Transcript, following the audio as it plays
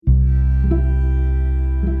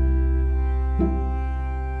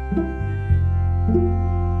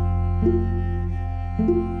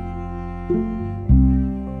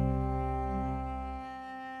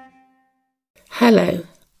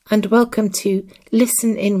and welcome to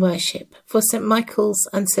Listen in Worship for St Michael's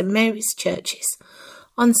and St Mary's churches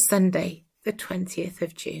on Sunday, the 20th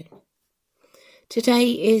of June.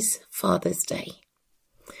 Today is Father's Day.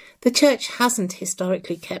 The church hasn't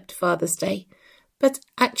historically kept Father's Day, but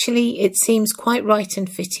actually it seems quite right and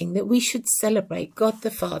fitting that we should celebrate God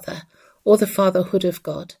the Father, or the fatherhood of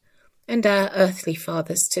God, and our earthly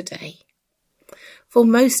fathers today. For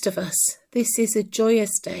most of us, this is a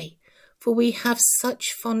joyous day, for we have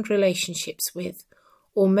such fond relationships with,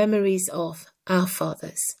 or memories of, our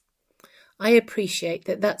fathers. I appreciate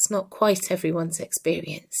that that's not quite everyone's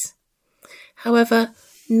experience. However,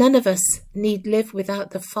 none of us need live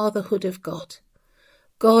without the fatherhood of God.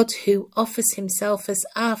 God who offers himself as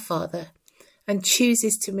our Father and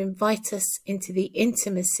chooses to invite us into the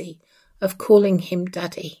intimacy of calling him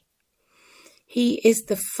Daddy. He is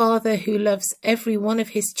the Father who loves every one of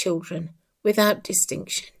his children without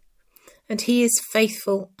distinction, and he is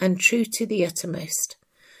faithful and true to the uttermost.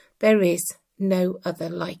 There is no other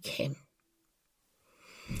like him.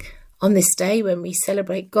 On this day, when we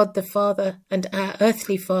celebrate God the Father and our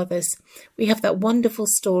earthly fathers, we have that wonderful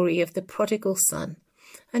story of the prodigal son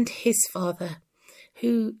and his father,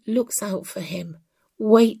 who looks out for him,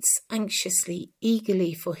 waits anxiously,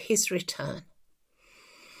 eagerly for his return.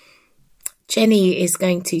 Jenny is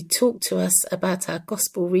going to talk to us about our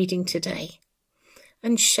gospel reading today,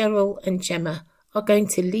 and Cheryl and Gemma are going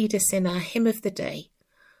to lead us in our hymn of the day,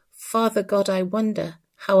 Father God, I wonder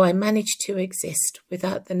how I manage to exist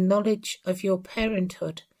without the knowledge of your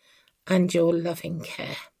parenthood and your loving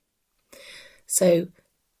care. So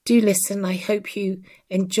do listen. I hope you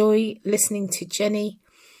enjoy listening to Jenny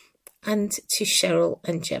and to Cheryl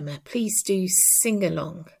and Gemma. Please do sing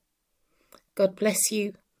along. God bless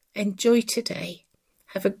you. Enjoy today.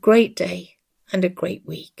 Have a great day and a great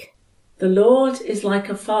week. The Lord is like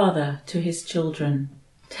a father to his children,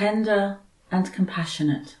 tender and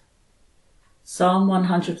compassionate. Psalm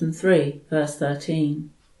 103, verse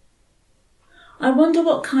 13. I wonder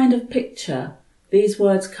what kind of picture these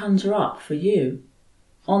words conjure up for you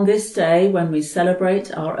on this day when we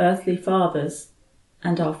celebrate our earthly fathers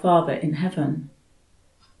and our Father in heaven.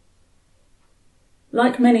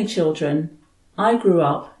 Like many children, I grew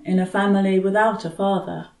up in a family without a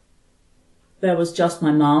father. There was just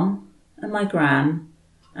my mum and my gran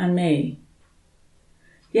and me.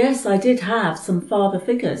 Yes, I did have some father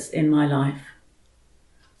figures in my life,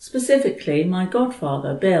 specifically my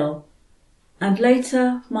godfather, Bill, and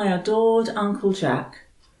later my adored Uncle Jack,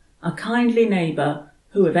 a kindly neighbour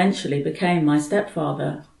who eventually became my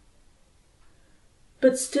stepfather.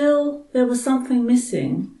 But still there was something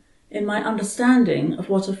missing in my understanding of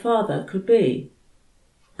what a father could be,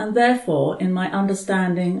 and therefore in my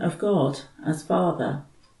understanding of God as Father.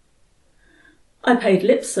 I paid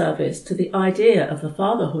lip service to the idea of the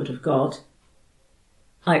fatherhood of God.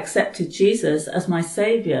 I accepted Jesus as my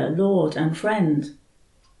Saviour, Lord and friend.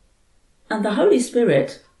 And the Holy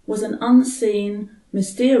Spirit was an unseen,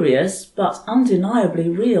 mysterious, but undeniably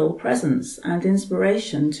real presence and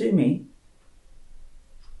inspiration to me.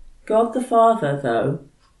 God the Father, though,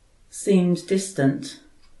 seemed distant,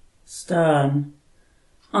 stern,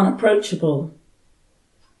 unapproachable,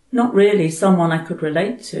 not really someone I could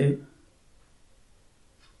relate to.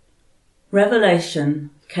 Revelation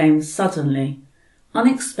came suddenly,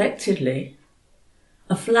 unexpectedly,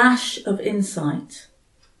 a flash of insight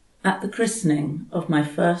at the christening of my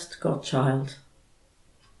first godchild.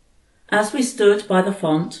 As we stood by the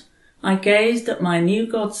font, I gazed at my new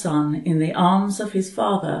godson in the arms of his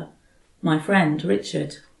father, my friend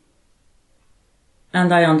Richard.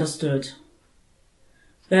 And I understood.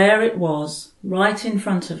 There it was, right in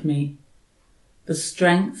front of me, the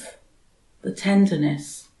strength, the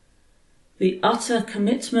tenderness, the utter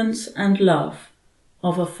commitment and love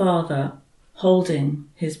of a father holding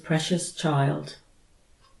his precious child.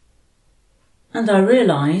 And I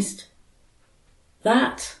realized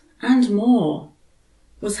that and more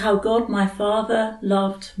was how God my Father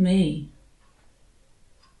loved me.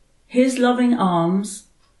 His loving arms,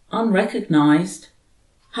 unrecognized,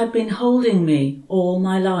 had been holding me all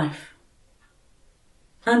my life,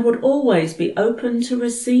 and would always be open to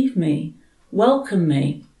receive me, welcome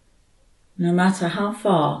me, no matter how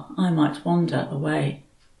far I might wander away.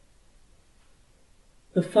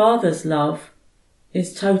 The Father's love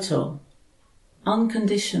is total,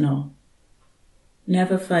 unconditional,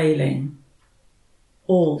 never failing,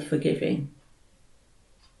 all forgiving.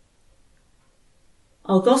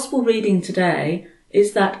 Our Gospel reading today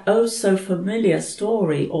is that oh so familiar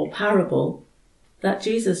story or parable that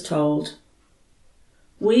Jesus told.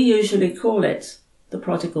 We usually call it the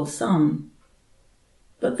prodigal son,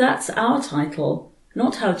 but that's our title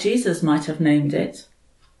not how Jesus might have named it.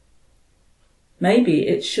 Maybe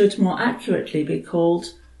it should more accurately be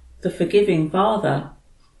called the forgiving Father,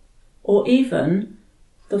 or even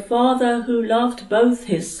the Father who loved both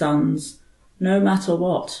his sons, no matter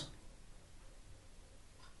what.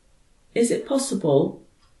 Is it possible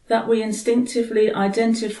that we instinctively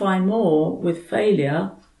identify more with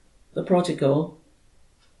failure, the prodigal,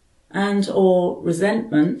 and/or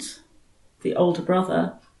resentment, the older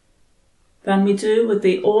brother, than we do with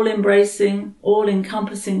the all-embracing,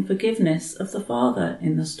 all-encompassing forgiveness of the Father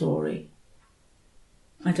in the story?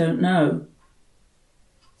 I don't know.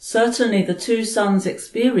 Certainly the two sons'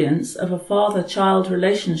 experience of a father-child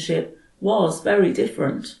relationship was very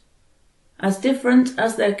different as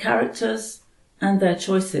their characters and their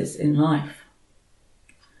choices in life.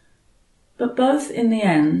 But both in the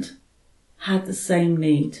end had the same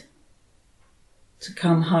need: to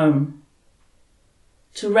come home,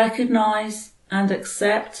 to recognize and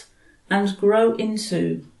accept and grow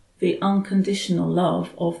into the unconditional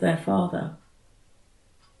love of their Father.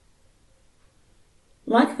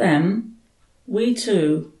 Like them, we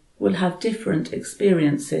too will have different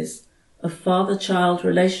experiences of father-child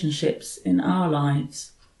relationships in our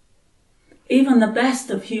lives. Even the best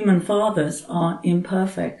of human fathers are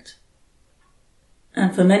imperfect.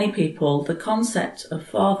 And for many people, the concept of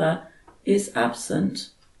father is absent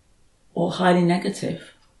or highly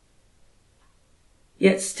negative.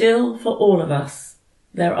 Yet still, for all of us,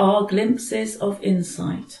 there are glimpses of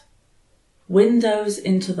insight, windows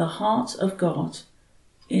into the heart of God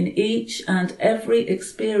in each and every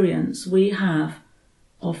experience we have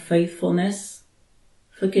of faithfulness,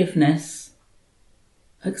 forgiveness,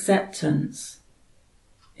 acceptance,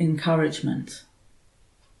 encouragement.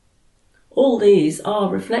 All these are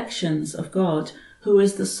reflections of God, who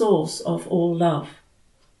is the source of all love,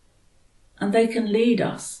 and they can lead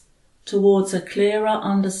us towards a clearer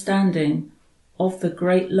understanding of the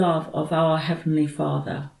great love of our Heavenly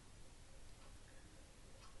Father.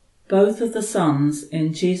 Both of the sons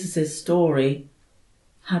in Jesus' story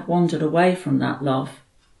had wandered away from that love,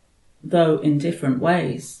 though in different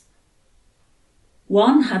ways.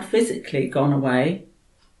 One had physically gone away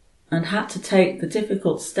and had to take the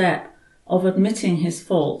difficult step of admitting his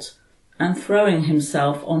fault and throwing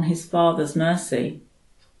himself on his Father's mercy.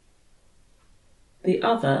 The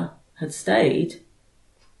other had stayed,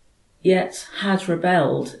 yet had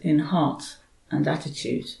rebelled in heart and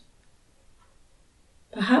attitude.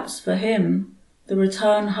 Perhaps for him the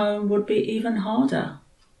return home would be even harder.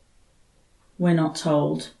 We're not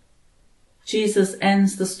told. Jesus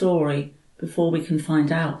ends the story before we can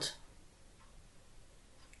find out.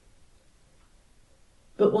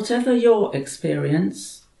 But whatever your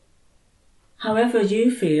experience, however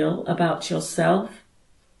you feel about yourself,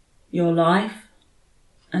 your life,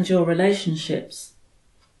 and your relationships,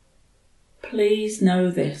 please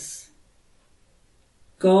know this: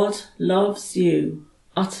 God loves you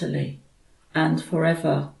utterly and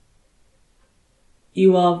forever.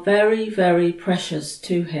 You are very, very precious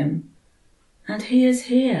to him, and he is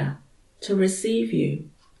here to receive you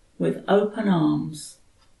with open arms,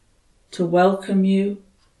 to welcome you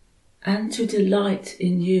and to delight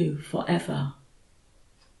in you forever.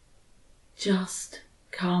 Just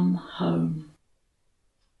come home.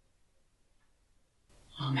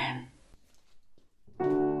 Amen.